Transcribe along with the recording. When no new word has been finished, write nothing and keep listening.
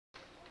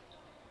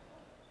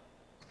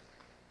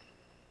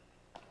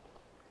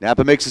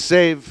Napa makes a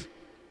save.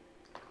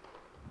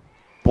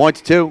 Point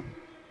to 2.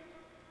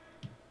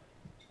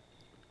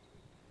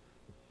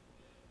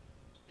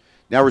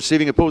 Now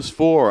receiving a post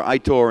 4,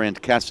 Aitor and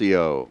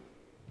Casio.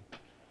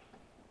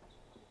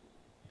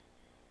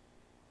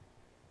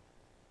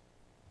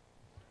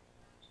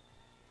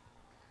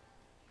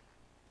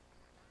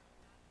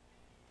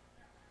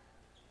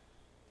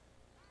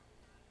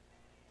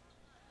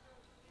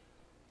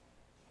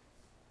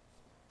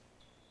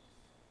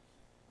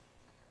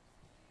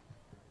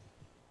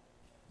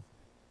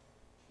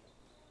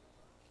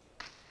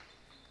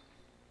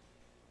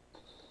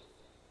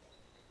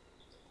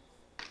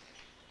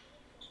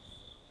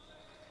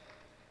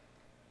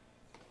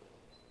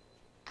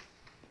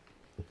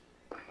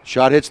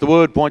 Shot hits the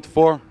wood, point to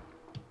 4.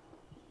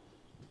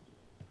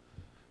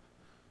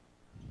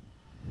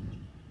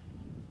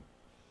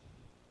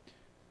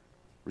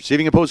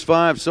 Receiving a post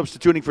 5,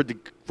 substituting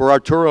for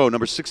Arturo,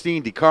 number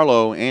 16,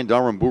 DeCarlo and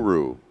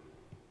Aramburu.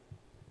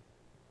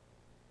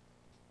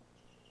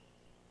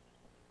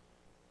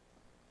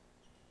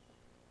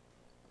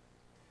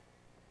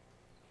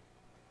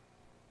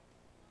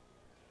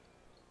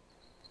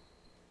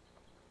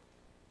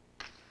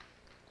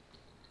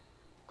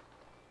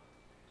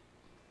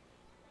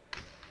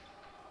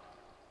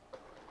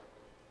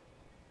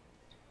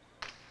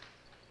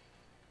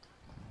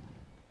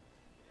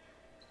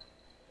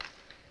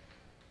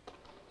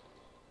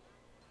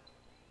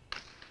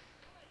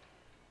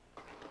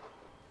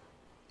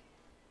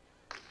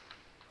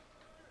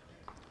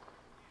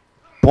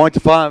 Point to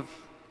 5.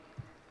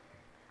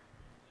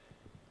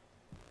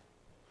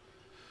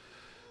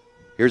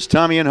 Here's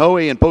Tommy and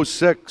Hoey in post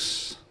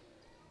 6.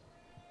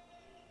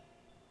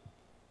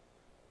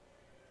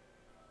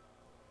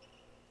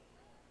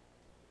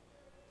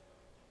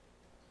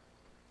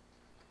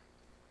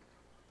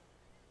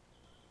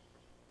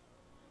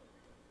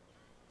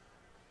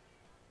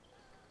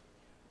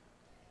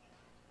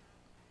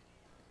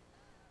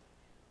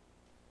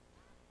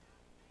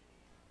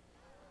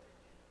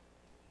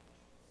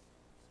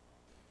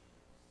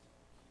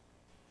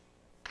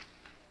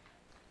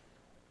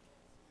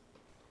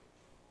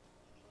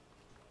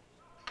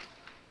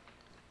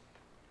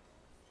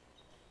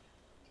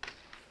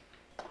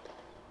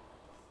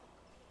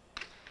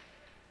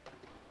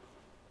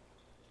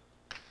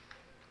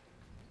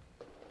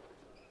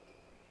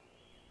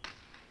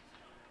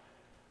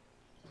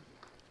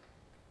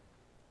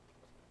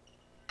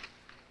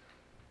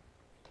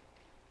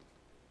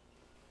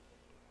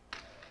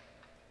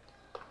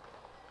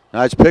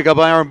 Nice pickup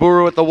by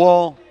Aramburu at the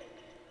wall.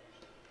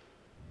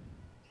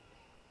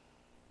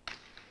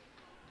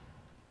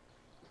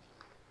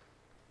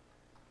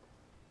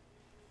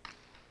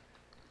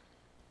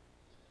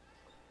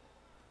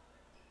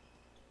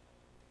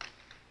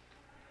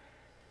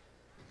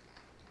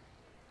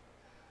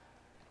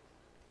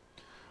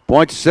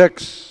 Point to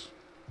 6.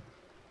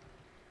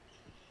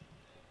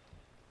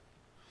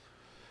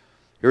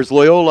 Here's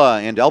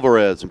Loyola and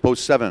Alvarez in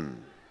post 7.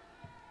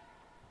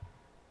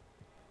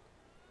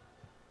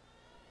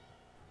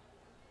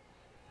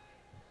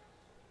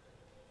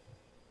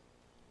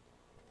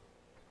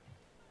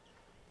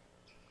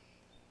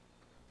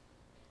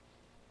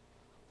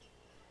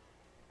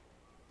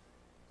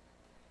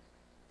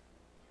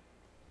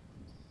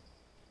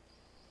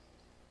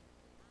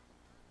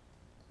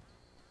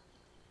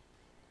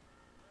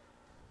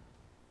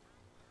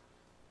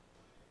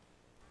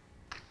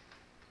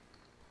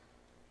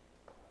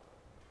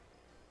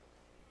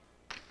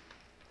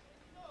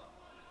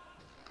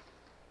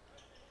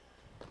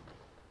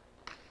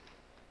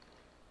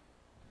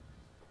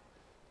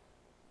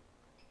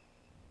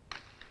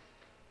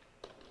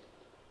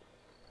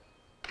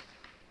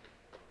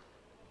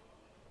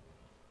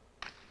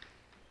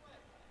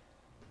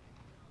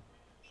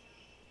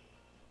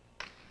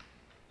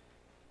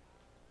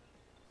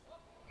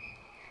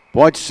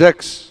 Point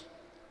 6.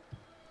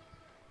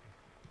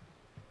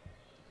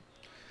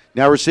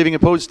 Now receiving a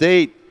post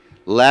 8,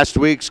 last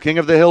week's King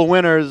of the Hill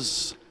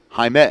winners,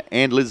 Jaime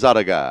and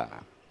Lizarraga.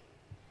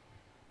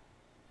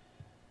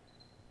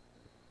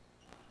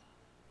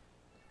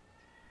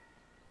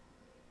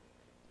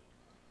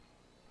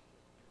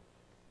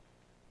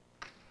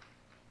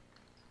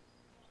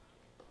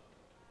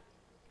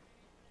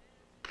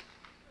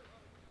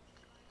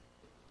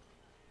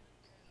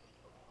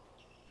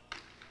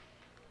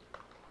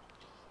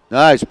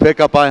 Nice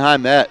pickup by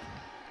Jaime.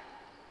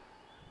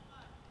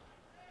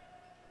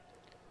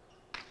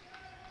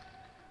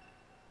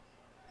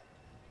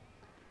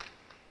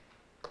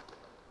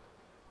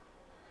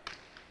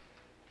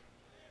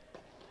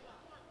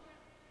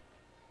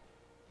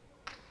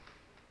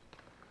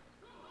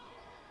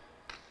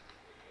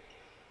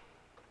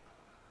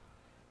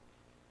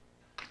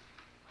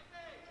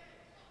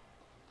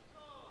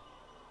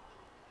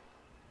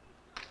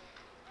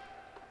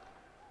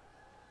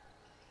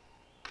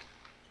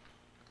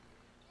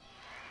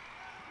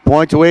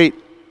 Point to 8.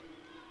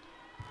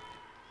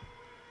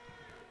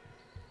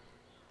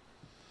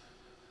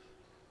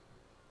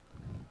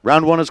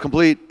 Round one is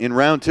complete. In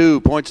round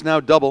two, points now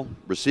double.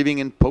 Receiving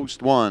in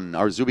post one,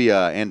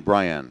 Arzubia and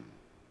Brian.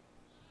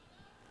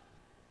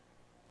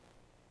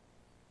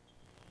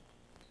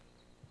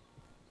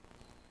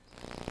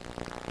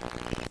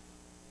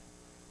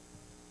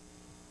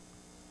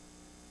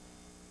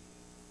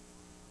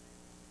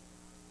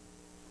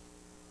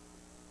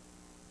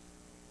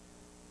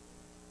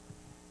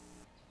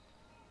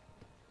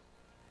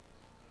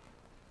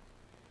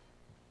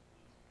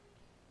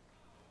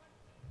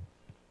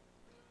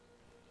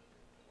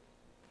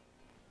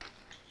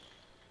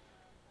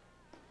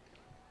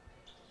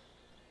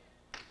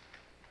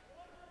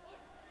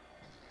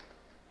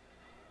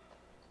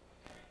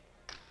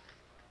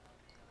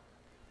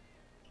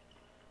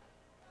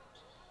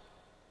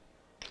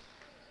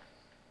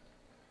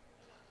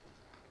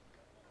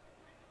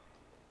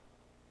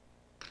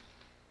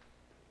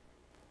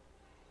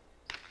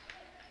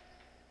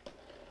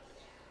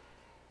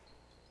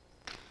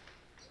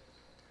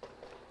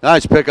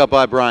 Nice pickup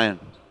by Brian.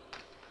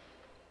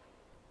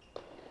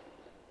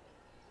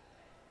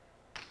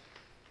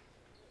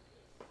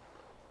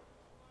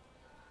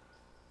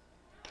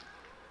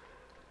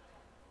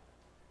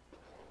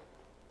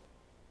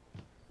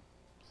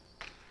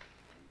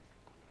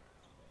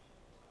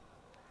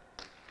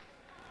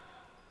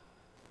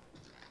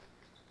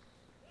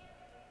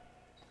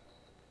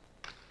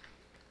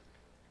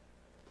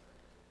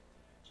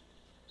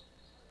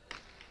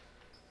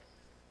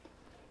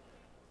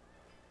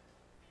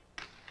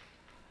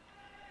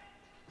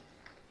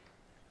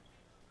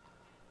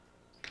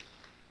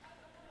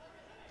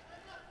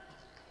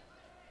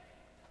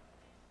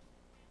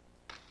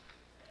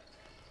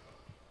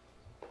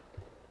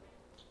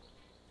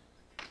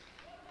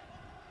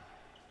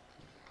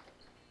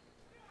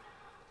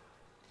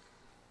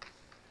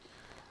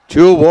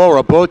 Two war,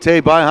 a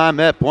bote by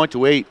Jaime, point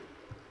to 8.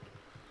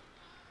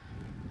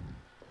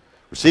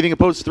 Receiving in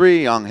post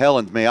 3, Angel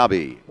and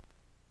Meabe.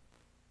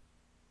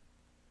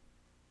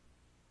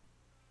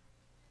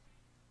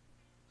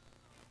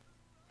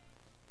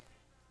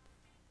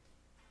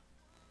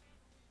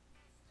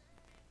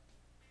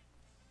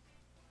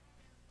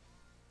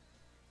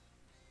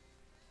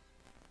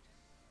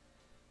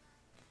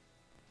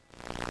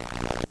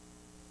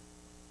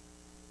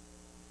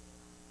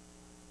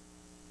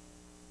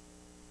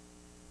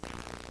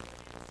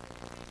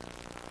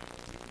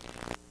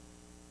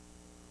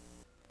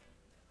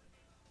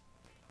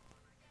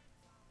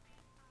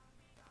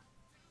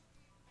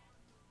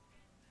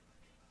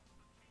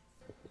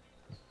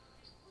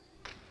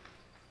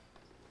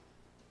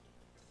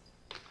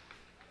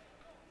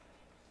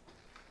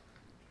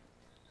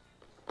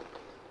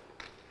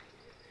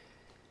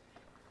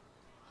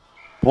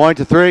 Point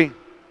to 3.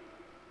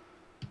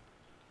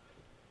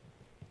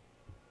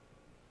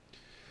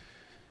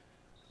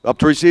 Up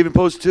to receiving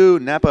post 2,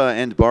 Napa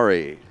and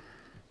Barri.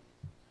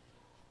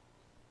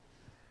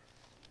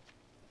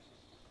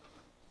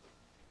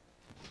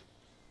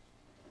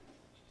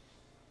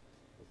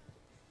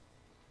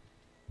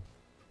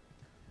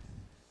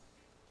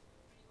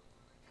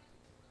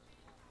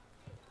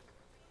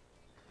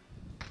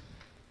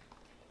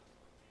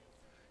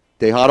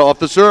 Tejada off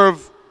the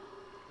serve.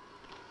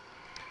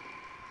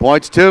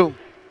 Points 2.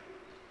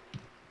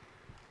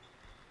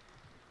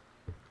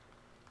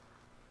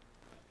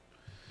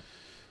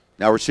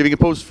 Now receiving in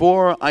post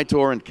 4,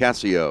 Aitor and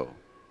Casio.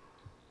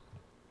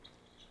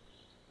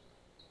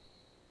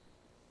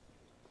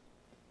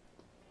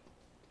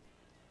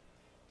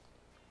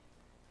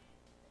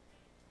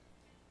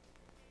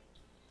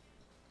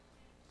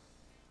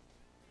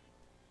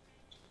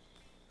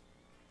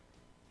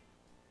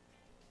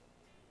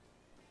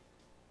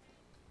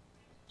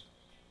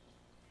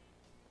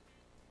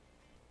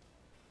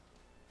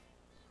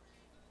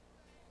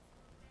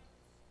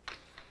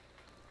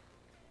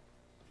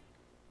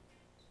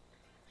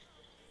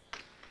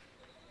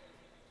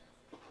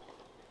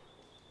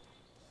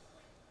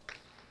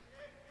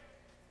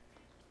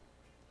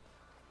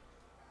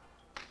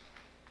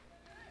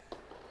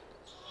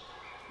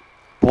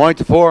 Point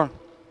to 4.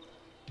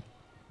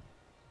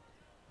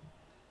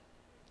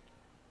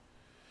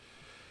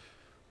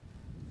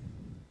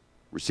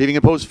 Receiving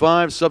in post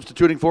 5,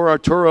 substituting for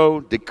Arturo,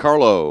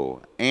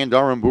 DeCarlo, and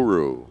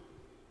Aramburu.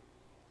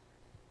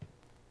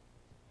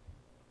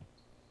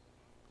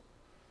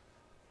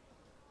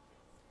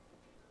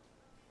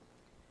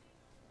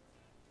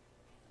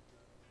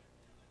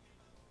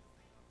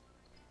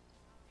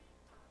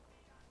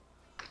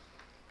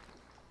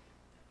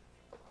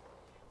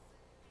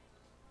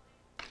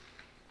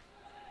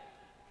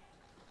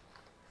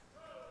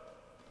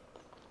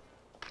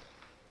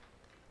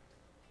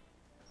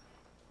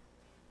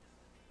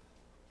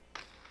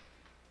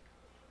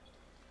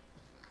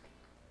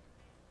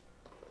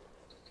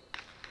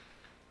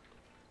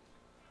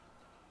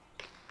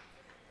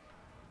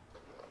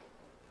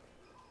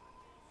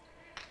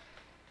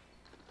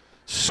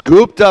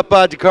 Scooped up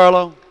by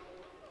DeCarlo.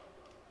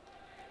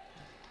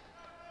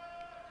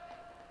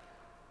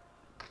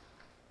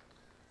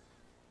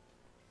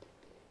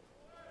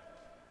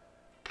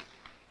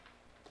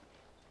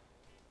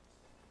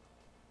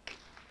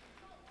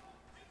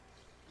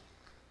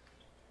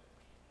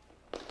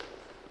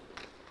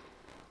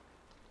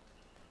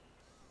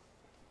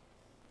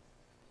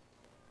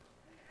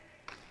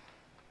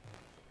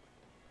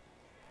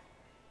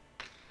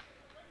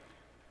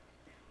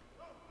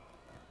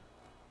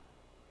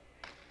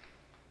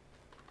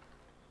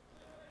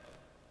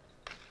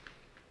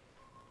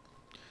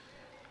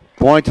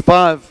 Point to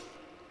 5.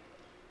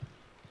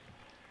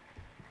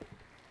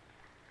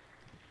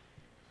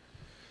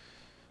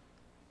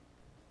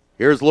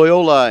 Here's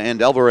Loyola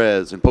and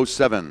Alvarez in post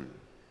 7.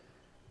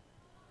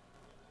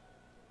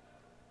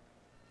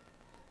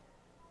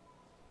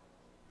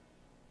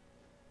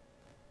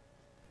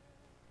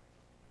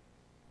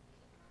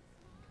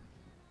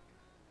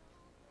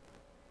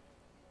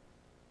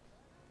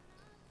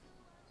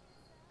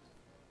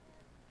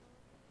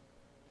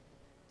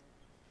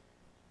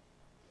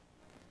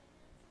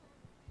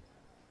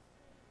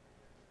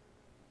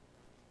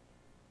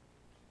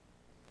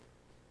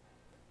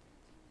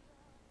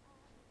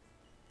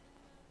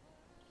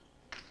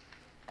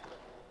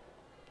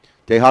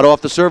 Tejada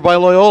off the serve by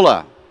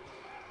Loyola.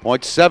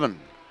 Point 7.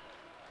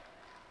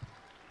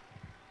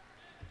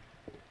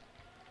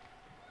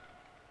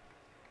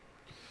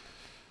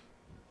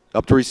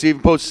 Up to receive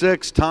in post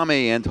 6,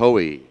 Tommy and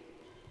Hoey.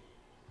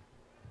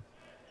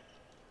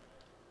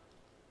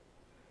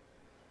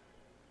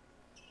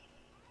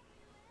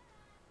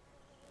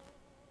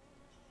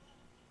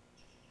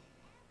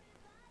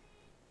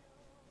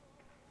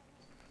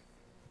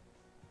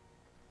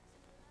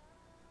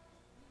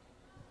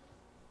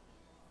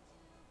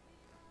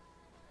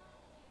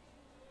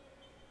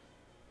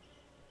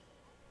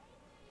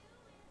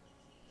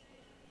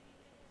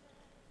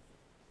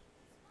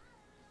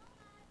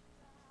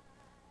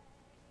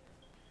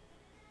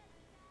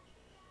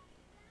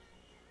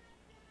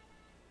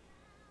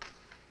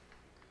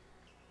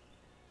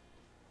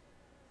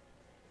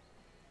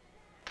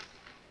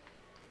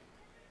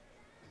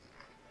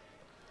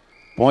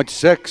 Point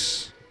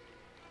 6.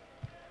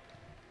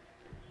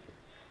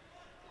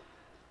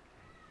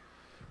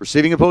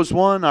 Receiving in post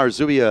 1,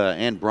 Arzubia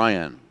and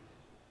Brian.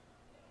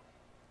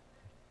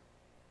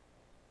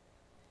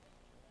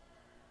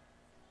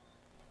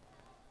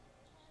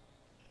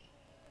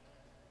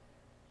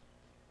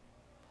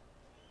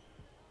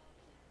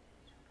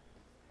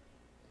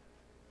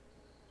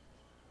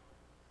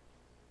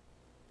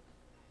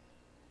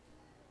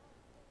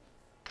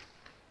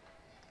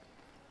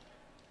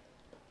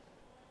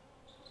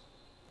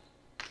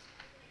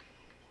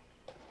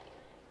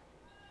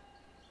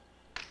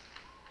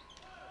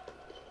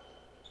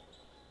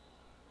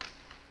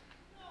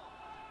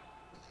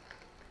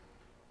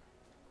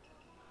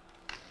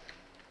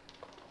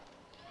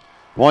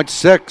 Point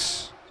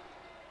 6.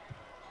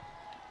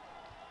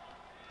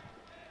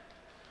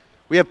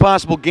 We have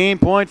possible game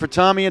point for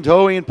Tommy and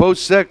Hoey in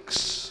post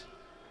 6.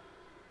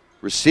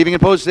 Receiving in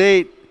post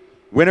 8,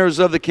 winners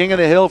of the King of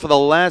the Hill for the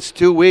last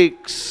 2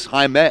 weeks,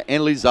 Jaime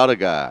and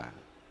Lizarraga.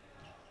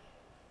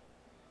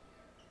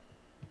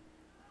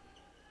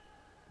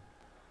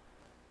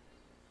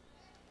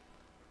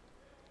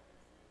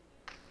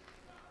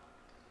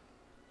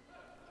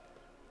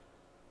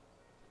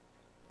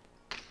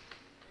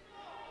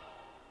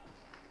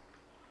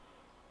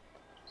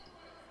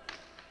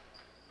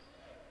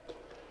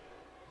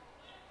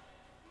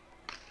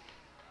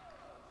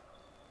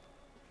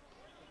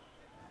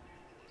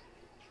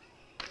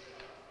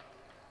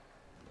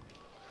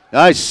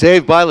 Nice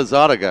save by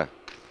Lizarraga.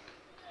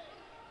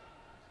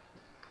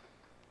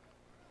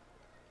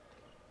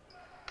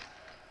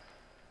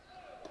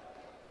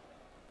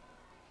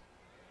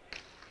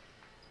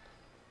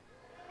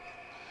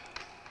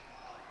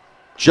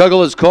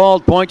 Juggle is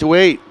called, point to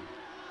 8.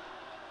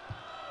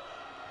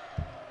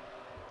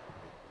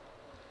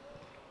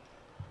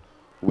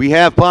 We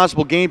have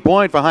possible game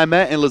point for Jaime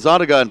and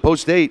Lizarraga in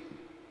post 8.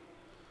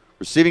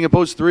 Receiving in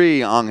post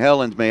 3,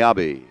 Angel and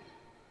Meabe.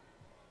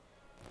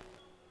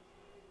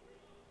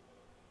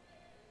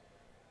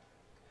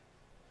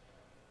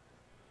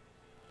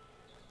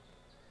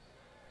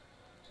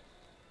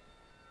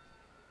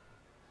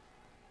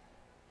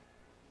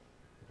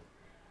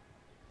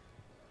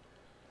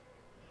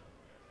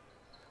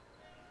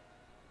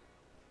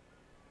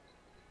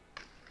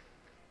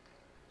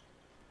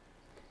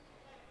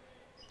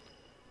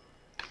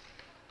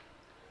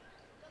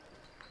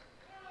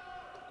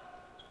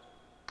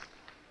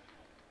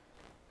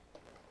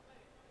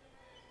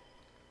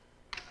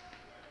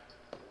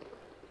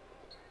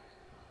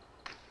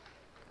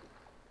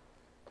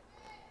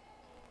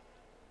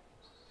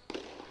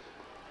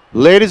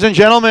 Ladies and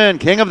gentlemen,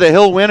 King of the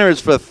Hill winners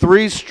for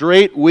 3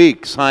 straight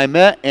weeks,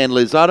 Jaime and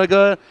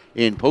Lizarraga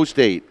in post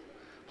 8.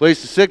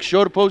 Place to 6,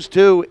 show to post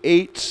 2,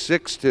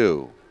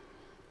 8-6-2.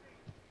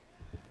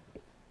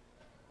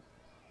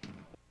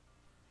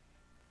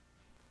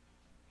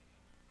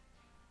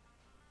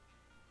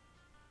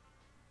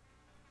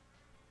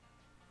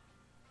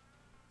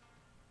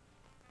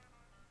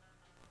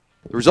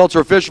 The results are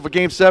official for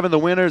Game 7. The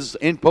winners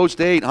in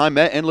post 8,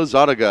 Jaime and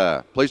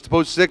Lizarraga. Place to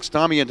post 6,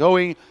 Tommy and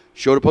Hoey.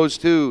 Show to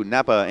post 2,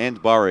 Napa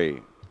and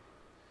Barri.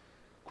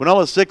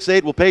 Quinella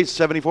 6-8 will pay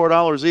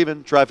 $74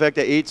 even. Trifecta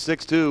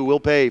 8-6-2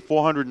 will pay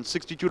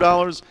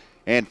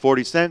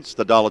 $462.40.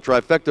 The dollar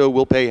trifecta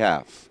will pay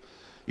half.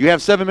 You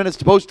have 7 minutes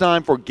to post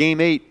time for Game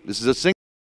 8. This is a single.